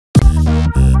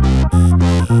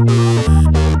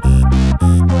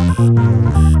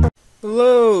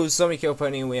Yo, Zombie Kill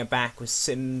Pony, and we are back with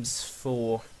Sims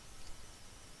 4.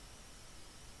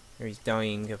 Here he's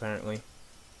dying, apparently.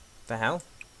 The hell?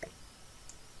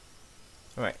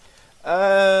 Alright.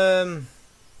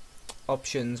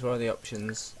 Options, where are the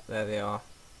options? There they are.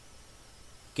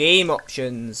 Game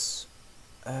options.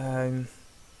 Gameplay.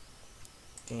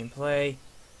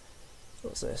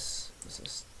 What's this?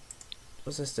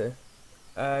 What's this do?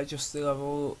 Just the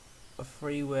level of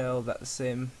free will that the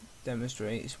sim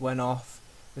demonstrates. When off,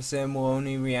 the sim will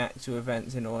only react to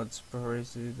events in odds prior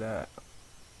to that.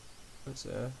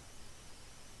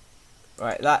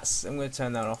 Right, I'm going to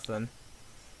turn that off then.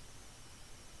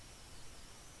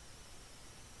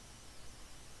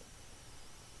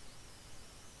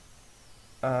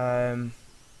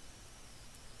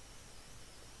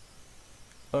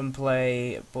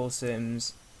 Unplay Bull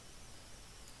Sims.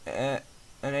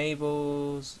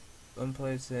 Enables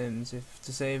unplayed Sims. If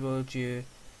disabled, your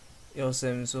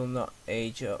Sims will not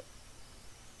age up.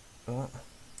 What?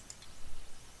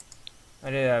 I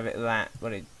did have it that,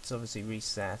 but it's obviously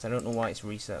reset. I don't know why it's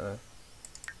reset though.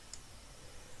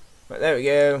 Right, there we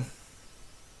go.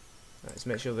 Let's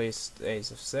make sure these days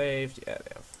have saved. Yeah,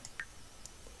 they have.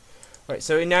 Right,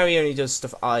 so now he only does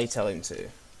stuff I tell him to.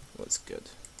 What's good.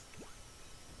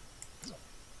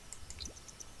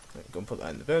 Right, go and put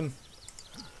that in the bin.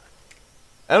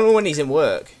 I don't know when he's in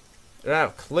work. I don't have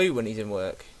a clue when he's in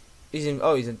work. He's in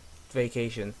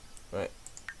vacation. Right,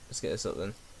 let's get this up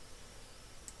then.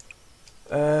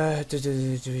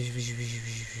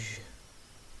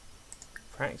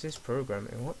 Practice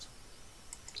programming. What?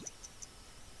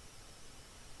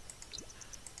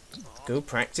 Go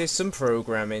practice some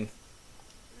programming.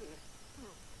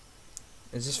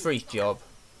 Is this for his job?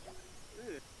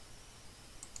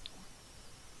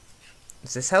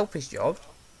 Does this help his job?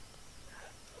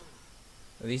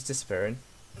 Are these disappearing?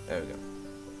 There we go.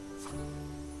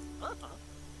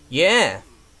 Yeah!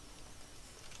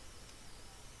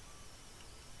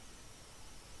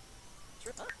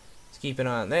 Let's keep an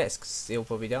eye on this, because he'll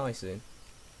probably die soon.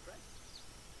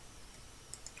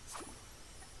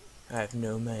 I have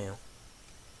no mail.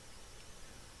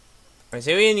 Right,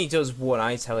 so he only does what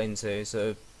I tell him to,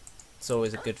 so it's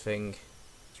always a good thing.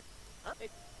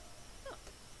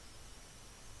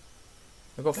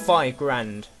 I've got 5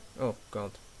 grand. Oh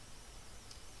god.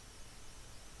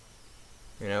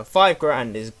 You know, 5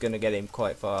 grand is gonna get him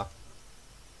quite far.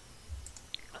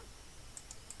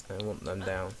 I want them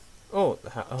down. Oh,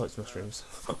 oh, it's mushrooms.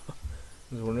 I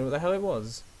was wondering what the hell it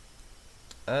was.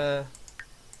 What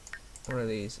are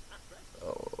these?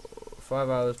 Oh, 5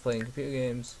 hours playing computer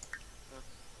games.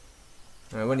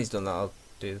 Right, when he's done that, I'll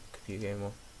do the computer game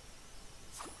one.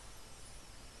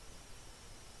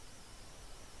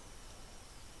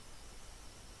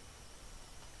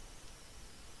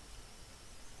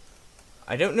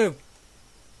 I don't know,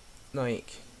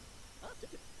 like,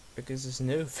 because there's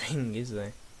no thing, is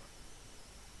there?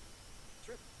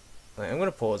 Right, I'm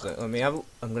gonna pause it. I'm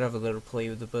gonna have a little play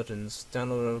with the buttons.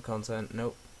 Download other content.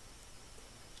 Nope.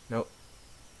 Nope.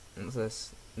 What's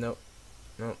this? Nope.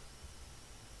 Nope.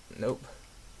 Nope.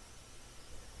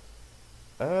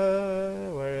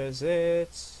 Where is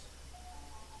it?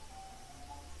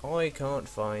 I can't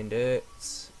find it.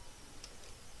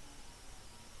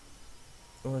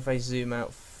 What if I zoom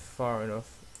out far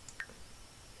enough?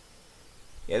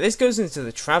 Yeah, this goes into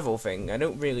the travel thing. I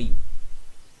don't really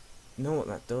know what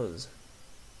that does.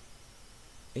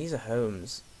 These are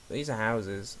homes. These are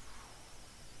houses.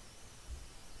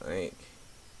 Like,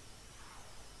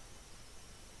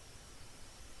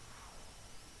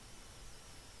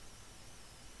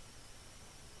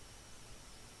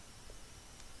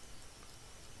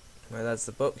 well, that's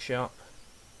the bookshop.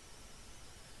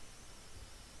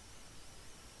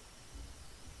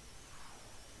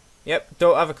 Yep,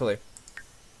 don't have a clue.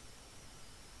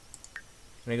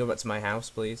 Can I go back to my house,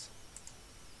 please?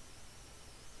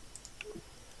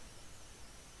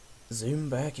 Zoom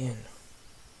back in.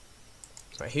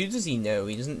 Right, who does he know?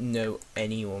 He doesn't know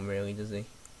anyone, really, does he?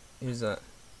 Who's that?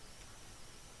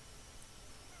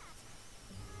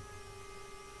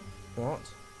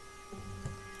 What?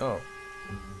 Oh.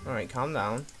 Alright, calm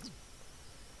down.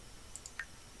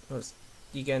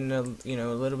 You're getting a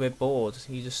little bit bored.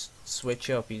 You just switch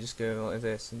up. You just go like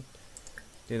this and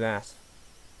do that.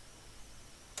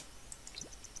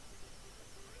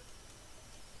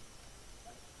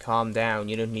 Calm down.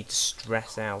 You don't need to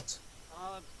stress out.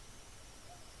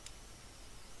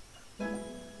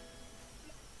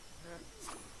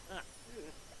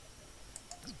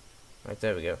 Right,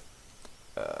 there we go.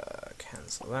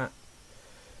 Cancel that.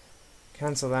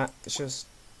 Cancel that. It's just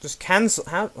cancel.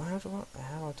 How do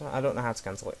I don't know how to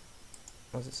cancel it.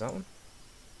 Was it that one?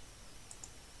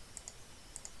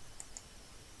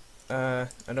 I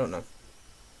don't know.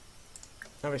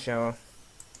 Have a shower.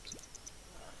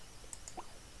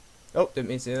 Oh, didn't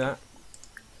mean to do that.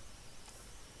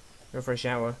 Go for a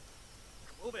shower.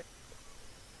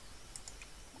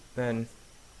 Then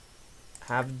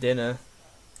have dinner.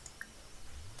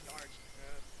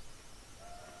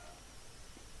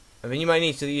 I mean, you might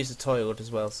need to use the toilet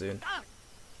as well soon.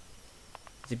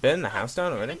 Has he burned the house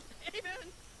down already?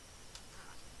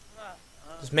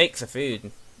 Just make the food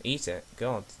and eat it.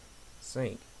 God's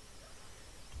sake.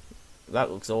 That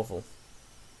looks awful.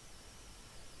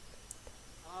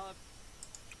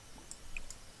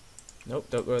 Nope,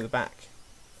 don't go to the back.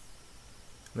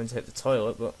 I meant to hit the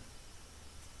toilet, but...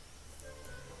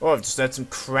 Oh, I've just had some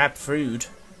crap food.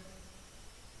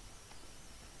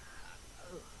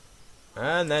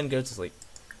 And then go to sleep.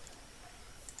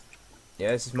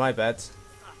 Yeah, this is my bed.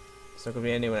 It's not going to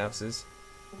be anyone else's.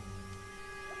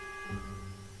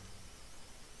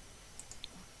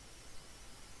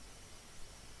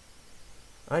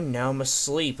 And now I'm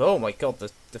asleep. Oh my god, the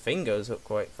thing goes up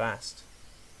quite fast.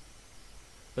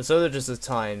 But so does the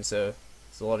time, so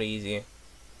it's a lot easier.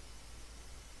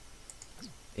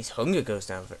 His hunger goes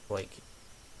down for, like...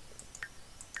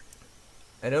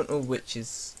 I don't know which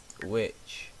is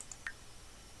which.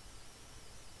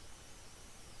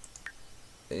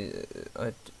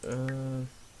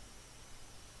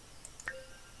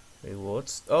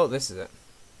 Rewards. Oh, this is it.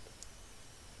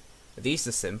 Are these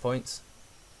the sim points?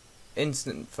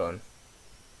 Instant fun.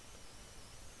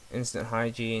 Instant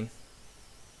hygiene.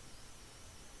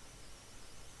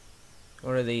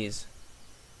 What are these?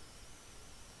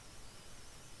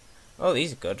 Oh,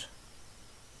 these are good.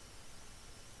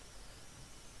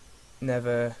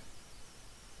 Never.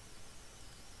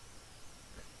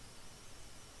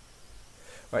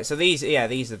 Right, so these, yeah,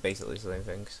 these are basically the same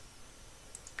things.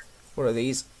 What are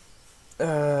these?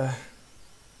 No,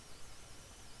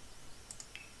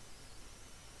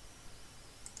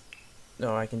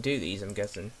 I can do these, I'm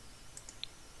guessing.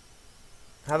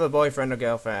 Have a boyfriend or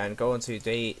girlfriend, go on 2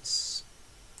 dates.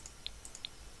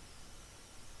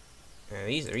 Yeah,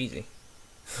 these are easy.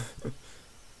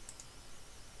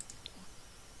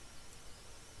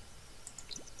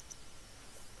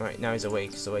 Right, now he's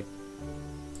awake, so I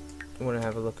want to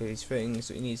have a look at these things.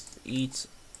 So he needs to eat,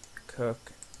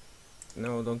 cook.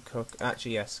 No, don't cook.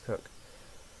 Actually, yes, cook.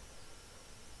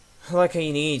 I like how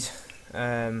you need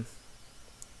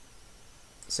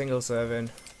single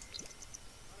serving.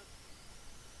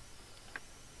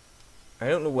 I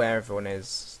don't know where everyone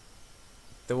is.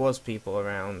 There was people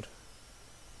around.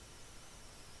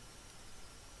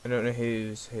 I don't know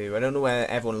who's who. I don't know where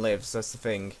everyone lives, that's the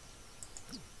thing.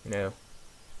 You know.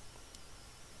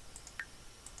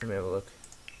 Let me have a look.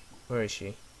 Where is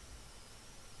she?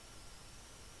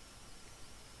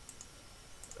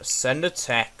 Send a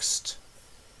text.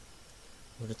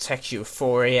 I'm gonna text you at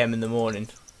 4 AM in the morning.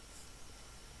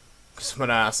 Cause I'm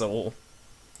an asshole.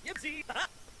 Let's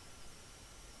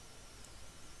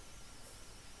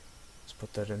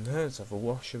put that in there. Let's have a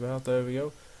wash about. There we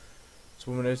go.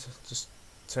 So I'm gonna just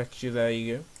text you. There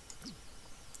you go.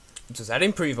 Does that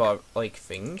improve our like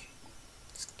thing?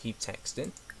 Just keep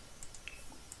texting.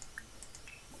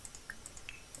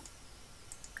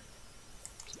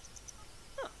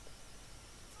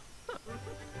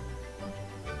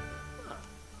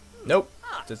 Nope,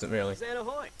 doesn't really.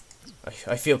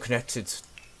 I feel connected,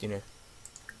 you know.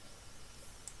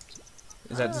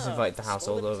 Is that just invite the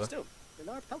household over?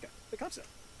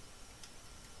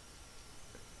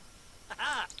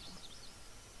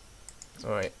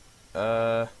 Alright,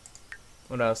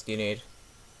 what else do you need?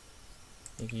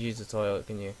 You can use the toilet,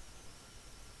 can you?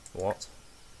 What?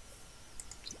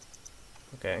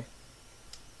 Okay.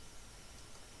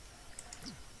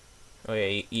 Oh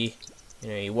yeah, you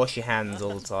know, you wash your hands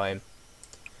all the time,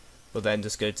 but then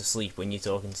just go to sleep when you're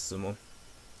talking to someone.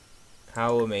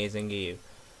 How amazing are you?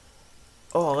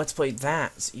 Oh, let's play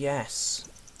that. Yes.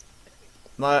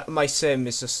 My sim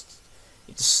is just,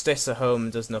 he just sits at home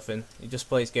and does nothing. He just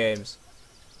plays games.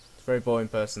 It's a very boring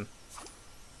person.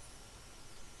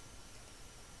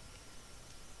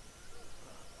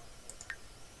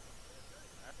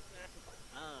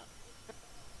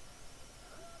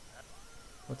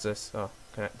 What's this? Oh,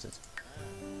 connected.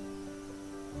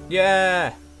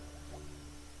 Yeah!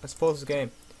 Let's pause the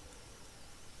game.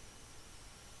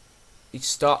 It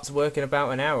starts work in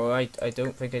about an hour. I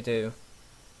don't think I do.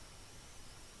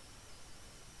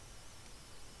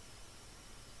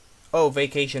 Oh,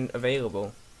 vacation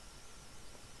available.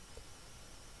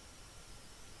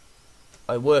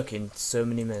 I work in so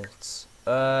many minutes.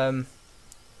 Let's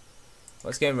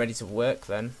get ready to work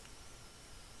then.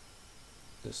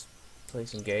 Just play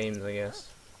some games, I guess.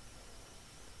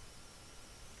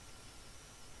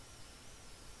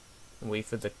 and wait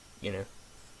for the,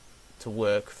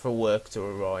 for work to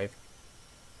arrive.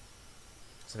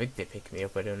 So I think they pick me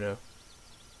up, I don't know.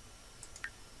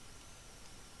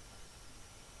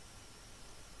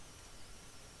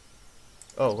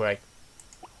 Oh, right.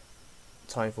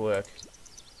 Time for work.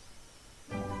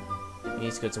 He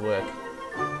needs to go to work.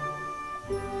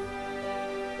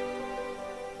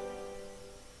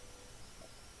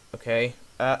 Okay.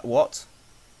 What?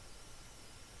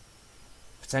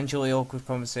 Potentially awkward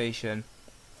conversation.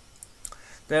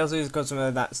 Dale sees a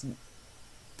customer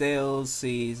Dale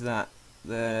sees that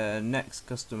the next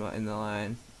customer in the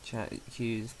line chat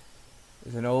queues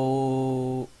is an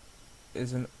old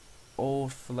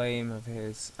flame of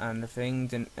his, and the thing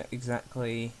didn't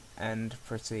exactly end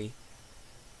pretty.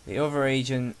 The other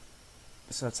agent,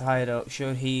 so tied up,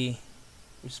 should he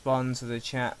respond to the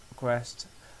chat request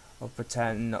or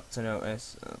pretend not to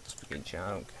notice? I'll just begin chat,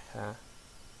 I don't care.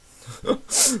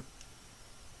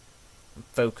 I'm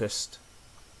focused.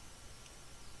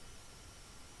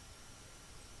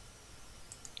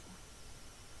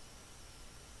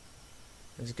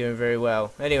 It's going very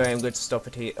well. Anyway, I'm going to stop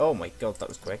it here. Oh my god, that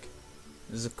was quick.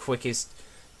 This is the quickest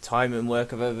time and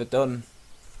work I've ever done.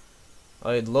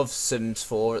 I love Sims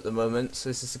 4 at the moment, so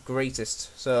this is the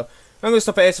greatest. So, I'm going to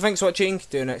stop it here, so thanks for watching.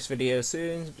 Do the next video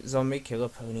soon. Zombie Killer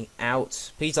Pony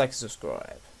out. Please like and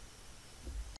subscribe.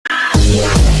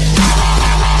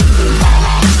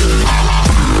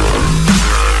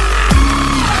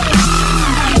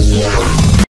 Yeah.